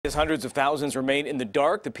As hundreds of thousands remain in the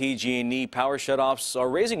dark, the PG&E power shutoffs are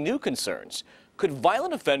raising new concerns. Could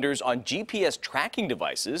violent offenders on GPS tracking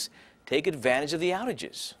devices take advantage of the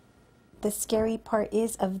outages? The scary part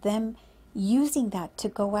is of them using that to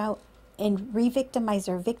go out and re-victimize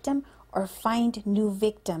their victim or find new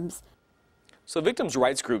victims. So victims'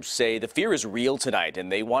 rights groups say the fear is real tonight,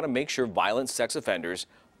 and they want to make sure violent sex offenders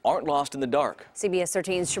aren't lost in the dark. CBS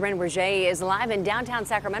 13's Sharon Roger is live in downtown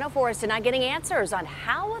Sacramento for us tonight, getting answers on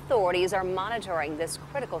how authorities are monitoring this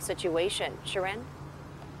critical situation. Sharon?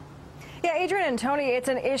 Yeah, Adrian and Tony, it's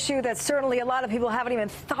an issue that certainly a lot of people haven't even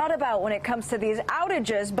thought about when it comes to these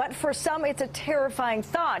outages, but for some it's a terrifying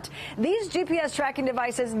thought. These GPS tracking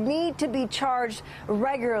devices need to be charged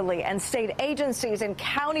regularly, and state agencies and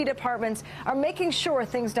county departments are making sure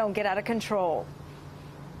things don't get out of control.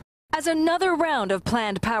 As another round of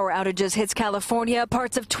planned power outages hits California,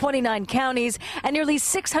 parts of 29 counties, and nearly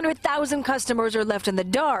 600,000 customers are left in the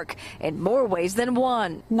dark in more ways than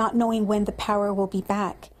one. Not knowing when the power will be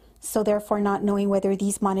back, so therefore not knowing whether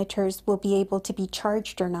these monitors will be able to be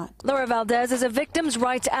charged or not. Laura Valdez is a victims'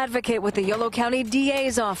 rights advocate with the Yolo County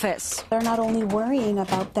DA's office. They're not only worrying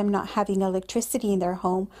about them not having electricity in their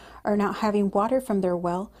home or not having water from their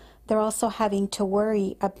well, they're also having to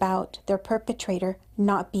worry about their perpetrator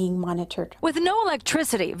not being monitored. With no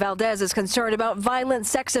electricity, Valdez is concerned about violent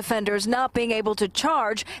sex offenders not being able to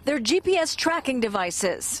charge their GPS tracking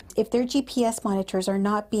devices. If their GPS monitors are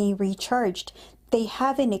not being recharged, they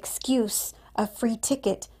have an excuse, a free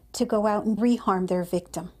ticket, to go out and reharm their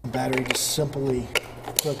victim. The battery just simply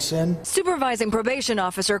hooks in. Supervising probation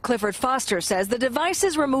officer Clifford Foster says the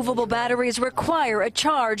device's removable batteries require a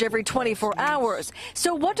charge every 24 hours.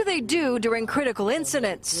 So what do they do during critical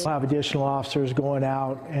incidents? We'll have additional officers going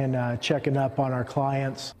out and checking up on our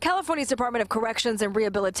clients. California's Department of Corrections and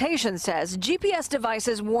Rehabilitation says GPS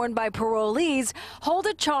devices worn by parolees hold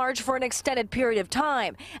a charge for an extended period of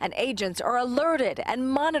time, and agents are alerted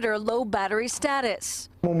and monitor low battery status.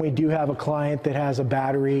 When we do have a client that has a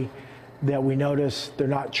battery that we notice they're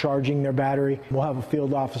not charging their battery, we'll have a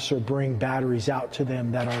field officer bring batteries out to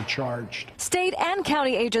them that are charged. State and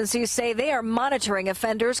county agencies say they are monitoring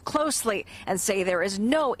offenders closely and say there is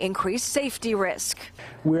no increased safety risk.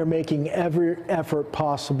 We're making every effort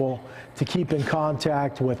possible to keep in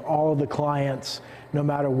contact with all of the clients, no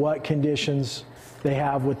matter what conditions they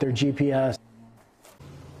have with their GPS.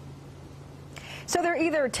 So they're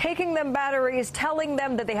either taking them batteries, telling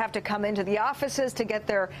them that they have to come into the offices to get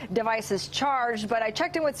their devices charged. But I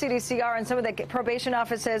checked in with CDCR and some of the probation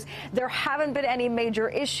offices. There haven't been any major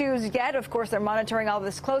issues yet. Of course, they're monitoring all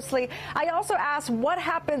this closely. I also asked what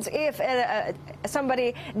happens if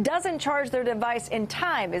somebody doesn't charge their device in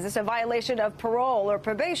time. Is this a violation of parole or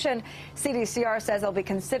probation? CDCR says they'll be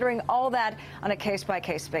considering all that on a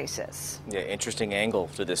case-by-case basis. Yeah, interesting angle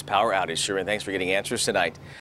to this power outage, Sharon. Thanks for getting answers tonight.